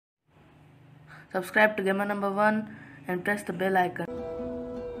Subscribe to Gamer Number 1 and press the bell icon.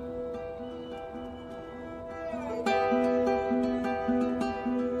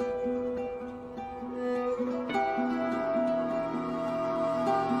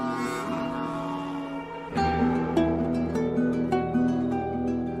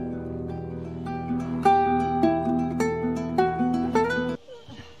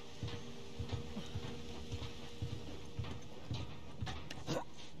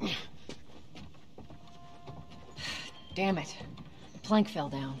 Damn it. The plank fell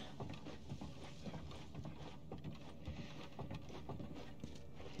down.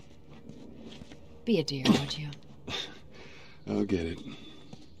 Be a dear, would you? I'll get it.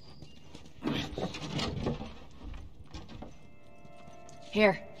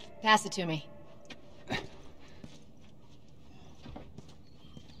 Here, pass it to me.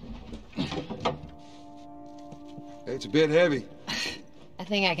 It's a bit heavy. I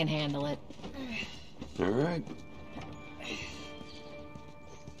think I can handle it. All right.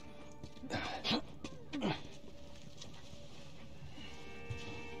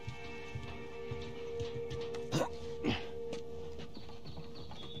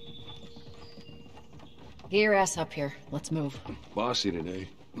 Get your ass up here. Let's move. Bossy today.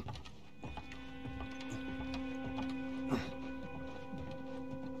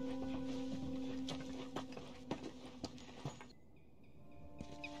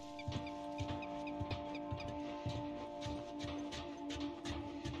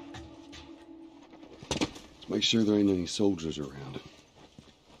 Let's make sure there ain't any soldiers around.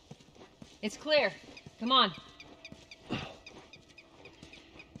 It's clear. Come on.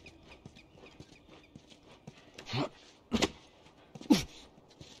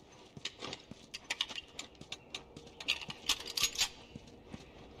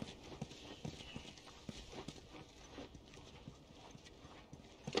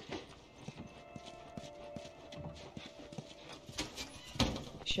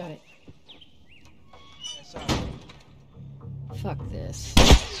 Shut it. Fuck this.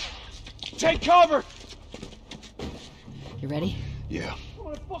 Take cover! You ready? Yeah.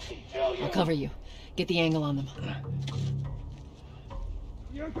 I'll cover you. Get the angle on them.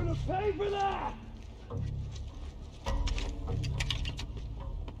 You're gonna pay for that!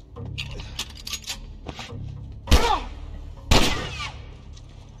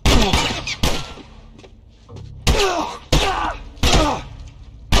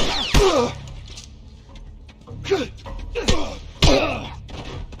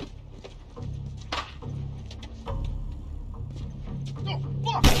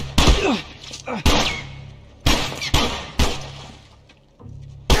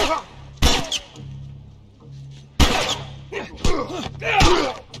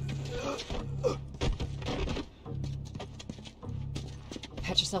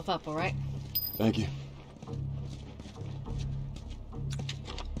 Patch yourself up, all right? Thank you.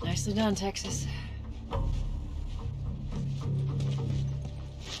 Nicely done, Texas.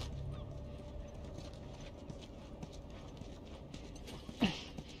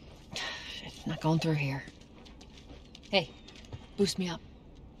 Shit, not going through here. Hey, boost me up.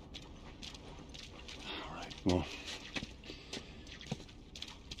 All right, well.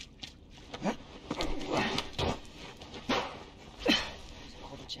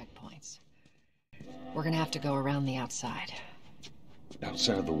 All the checkpoints. We're gonna have to go around the outside.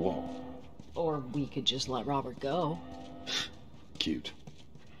 Outside the wall. Or we could just let Robert go. Cute.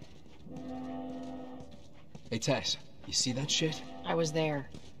 Hey, Tess, you see that shit? I was there.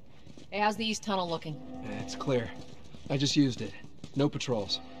 Hey, how's the east tunnel looking? It's clear. I just used it. No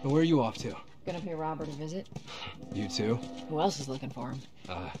patrols. And where are you off to? Gonna pay Robert a visit? You too? Who else is looking for him?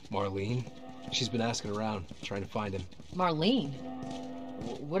 Marlene. She's been asking around, trying to find him. Marlene?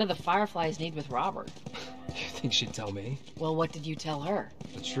 What do the Fireflies need with Robert? You think she'd tell me? Well, what did you tell her?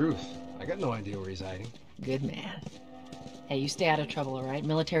 The truth. I got no idea where he's hiding. Good man. Hey, you stay out of trouble, all right?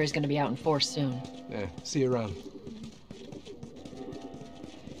 Military's gonna be out in force soon. Yeah, see you around.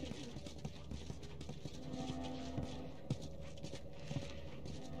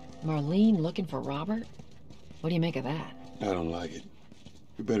 Marlene looking for Robert? What do you make of that? I don't like it.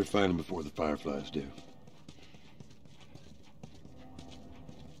 We better find him before the Fireflies do.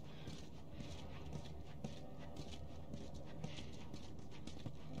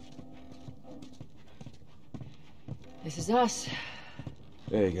 This is us.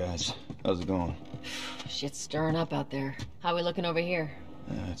 Hey guys, how's it going? Shit's stirring up out there. How we looking over here?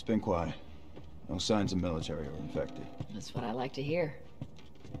 It's been quiet. No signs of military or infected. That's what I like to hear.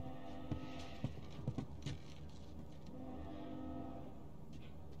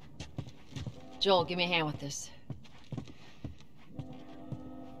 Joel, give me a hand with this.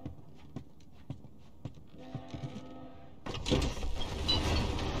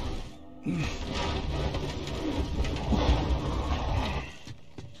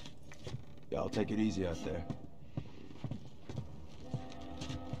 Take it easy out there.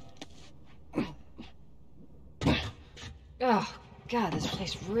 Oh, God, this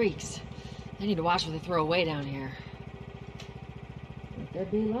place reeks. I need to watch what they throw away down here. Let there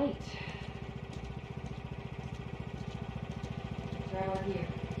be light. It's right over here.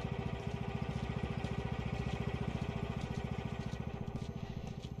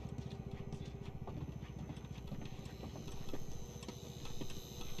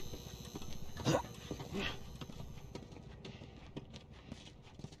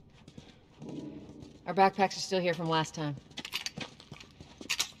 Our backpacks are still here from last time.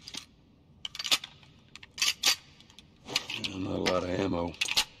 Not a lot of ammo.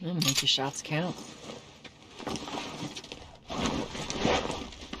 Well, make your shots count.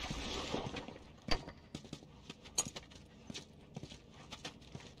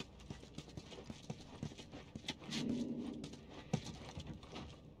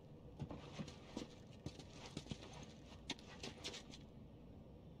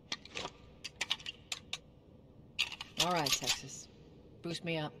 All right, Texas. Boost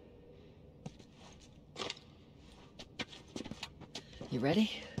me up. You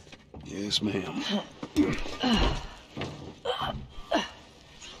ready? Yes, ma'am.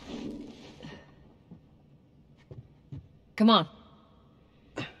 Come on.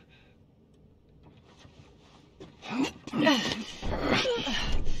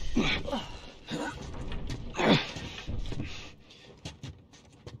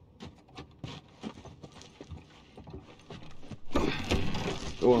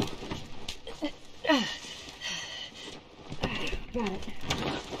 Go on. Got it.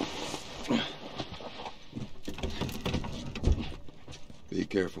 Be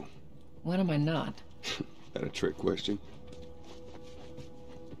careful. When am I not? That a trick question?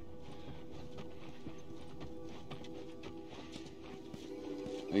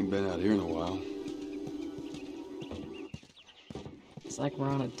 Ain't been out here in a while. It's like we're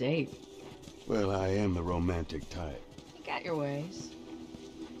on a date. Well, I am the romantic type. You got your ways.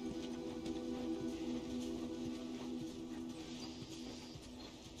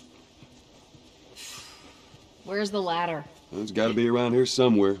 Where's the ladder? Well, it's got to be around here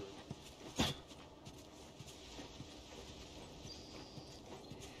somewhere.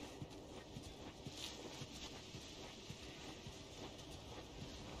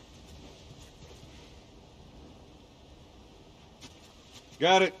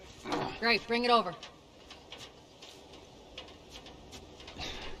 Got it. Great, bring it over.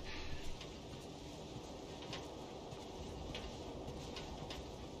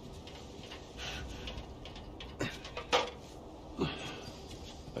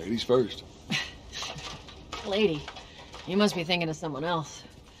 Ladies first. Lady, you must be thinking of someone else.